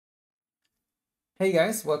Hey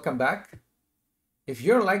guys, welcome back. If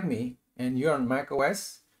you're like me and you're on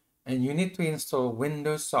macOS and you need to install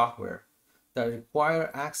Windows software that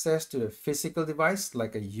require access to the physical device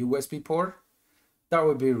like a USB port, that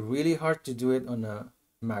would be really hard to do it on a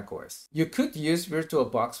macOS. You could use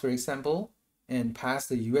VirtualBox, for example, and pass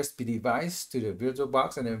the USB device to the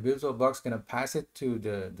VirtualBox, and then VirtualBox gonna pass it to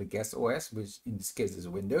the guest OS, which in this case is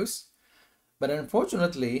Windows. But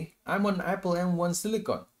unfortunately, I'm on Apple M1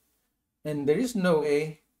 Silicon, and there is no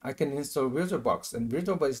way I can install VirtualBox, and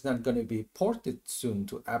VirtualBox is not going to be ported soon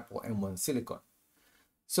to Apple M1 Silicon.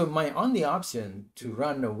 So my only option to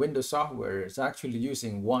run a Windows software is actually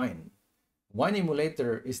using Wine. Wine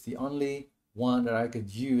emulator is the only one that I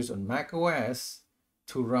could use on macOS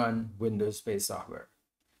to run Windows-based software.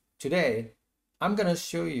 Today, I'm going to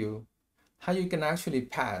show you how you can actually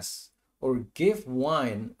pass or give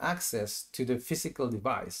Wine access to the physical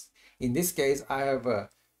device. In this case, I have a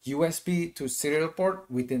USB to serial port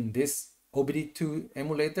within this OBD-II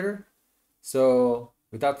emulator. So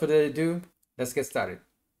without further ado, let's get started.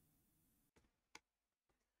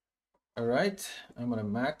 All right, I'm on a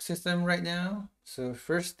Mac system right now. So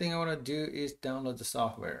first thing I want to do is download the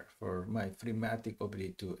software for my Freematic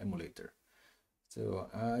OBD-II emulator. So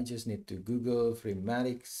I just need to Google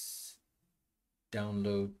Freematics,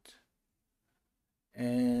 download,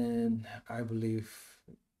 and I believe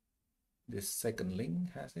this second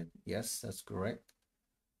link has it. Yes, that's correct.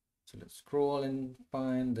 So let's scroll and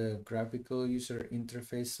find the graphical user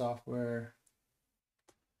interface software.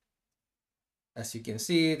 As you can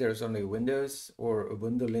see, there's only Windows or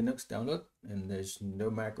Ubuntu Linux download, and there's no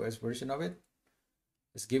macOS version of it.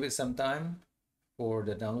 Let's give it some time for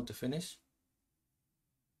the download to finish.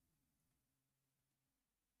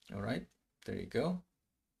 All right, there you go.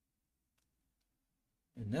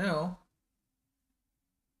 And now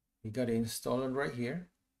we got to install it right here.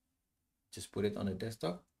 Just put it on the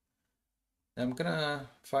desktop. I'm gonna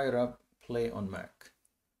fire up PlayOnMac.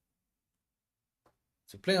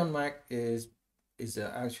 So PlayOnMac is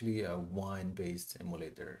actually a Wine-based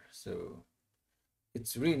emulator. So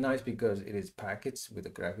it's really nice because it is packaged with a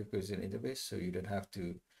graphical user interface, so you don't have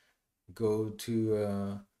to go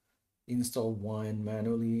to install Wine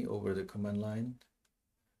manually over the command line.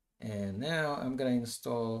 And now I'm gonna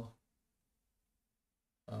install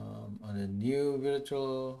on a new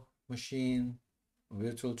virtual machine,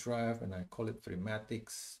 virtual drive, and I call it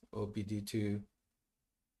Freematics OBD-II,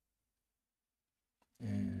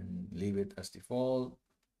 and leave it as default.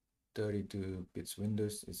 32 bits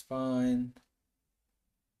Windows is fine.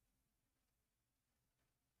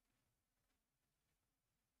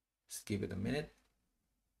 Just give it a minute.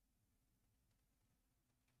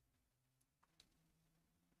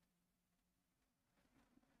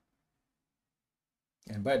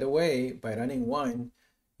 And by the way, by running Wine,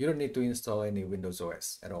 you don't need to install any Windows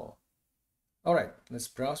OS at all. All right, let's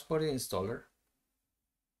browse for the installer.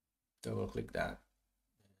 Double click that,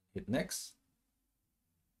 hit next.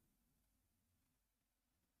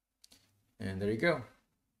 And there you go.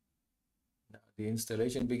 Now the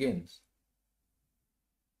installation begins.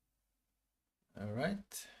 All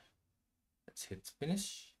right, let's hit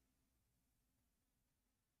finish.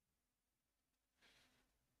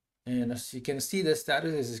 And as you can see, the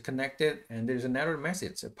status is connected, and there's an error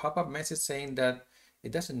message, a pop-up message saying that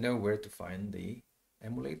it doesn't know where to find the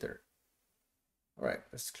emulator. All right,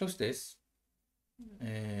 let's close this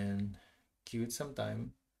and give it some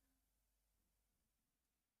time.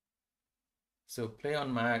 So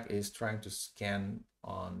PlayOnMac is trying to scan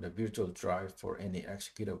on the virtual drive for any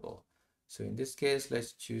executable. So in this case,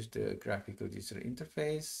 let's choose the graphical user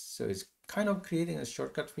interface. So it's kind of creating a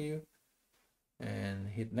shortcut for you, and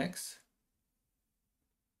hit next.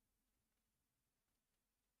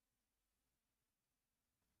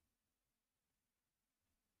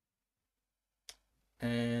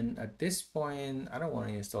 And at this point, I don't want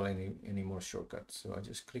to install any more shortcuts. So I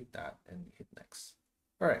just click that and hit next.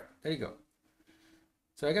 All right, there you go.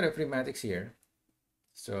 So I got a Freematics here.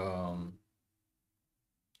 So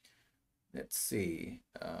let's see.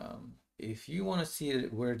 If you want to see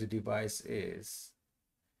where the device is,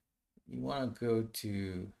 you want to go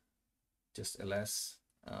to just ls.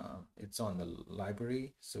 It's on the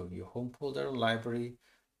library. So your home folder, library,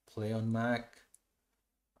 PlayOnMac,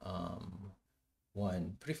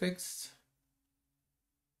 Wine prefix,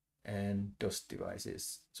 and DOS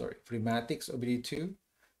devices. Sorry, Freematics OBD-II.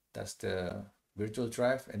 That's the virtual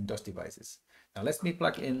drive, and DOS devices. Now let me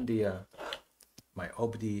plug in the my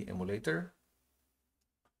OBD emulator.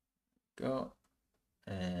 Go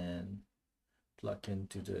and plug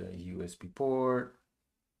into the USB port.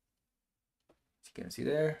 As you can see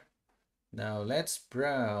there. Now let's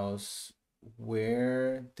browse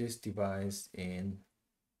where this device in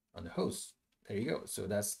on the host. There you go. So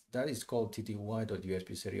that is called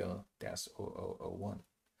tty.usb serial-0001.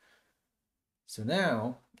 So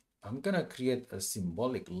now I'm gonna create a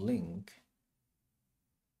symbolic link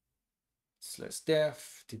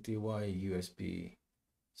 /def tty usb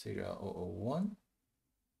serial-001.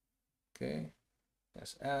 Okay,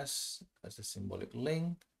 that's S as a symbolic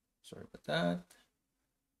link. Sorry about that.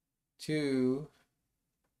 To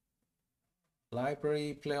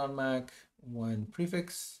library PlayOnMac one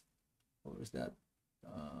prefix. What was that?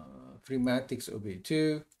 Freematic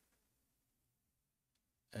OBD-II.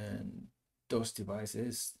 And those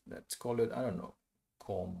devices, let's call it, I don't know,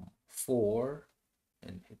 COM4,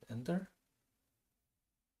 and hit enter.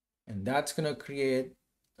 And that's gonna create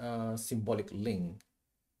a symbolic link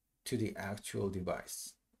to the actual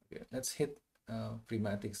device. Okay, let's hit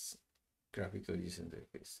Freematic's graphical user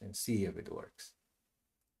interface and see if it works.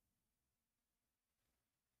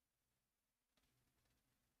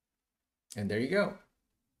 And there you go.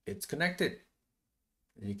 It's connected.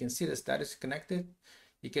 You can see the status connected.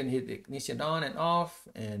 You can hit ignition on and off,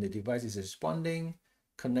 and the device is responding.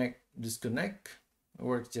 Connect, disconnect, it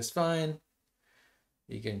works just fine.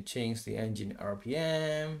 You can change the engine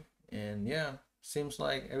RPM, and yeah, seems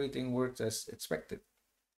like everything works as expected.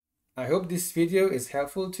 I hope this video is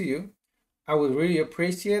helpful to you. I would really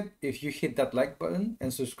appreciate if you hit that like button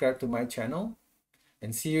and subscribe to my channel.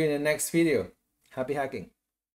 And see you in the next video. Happy hacking!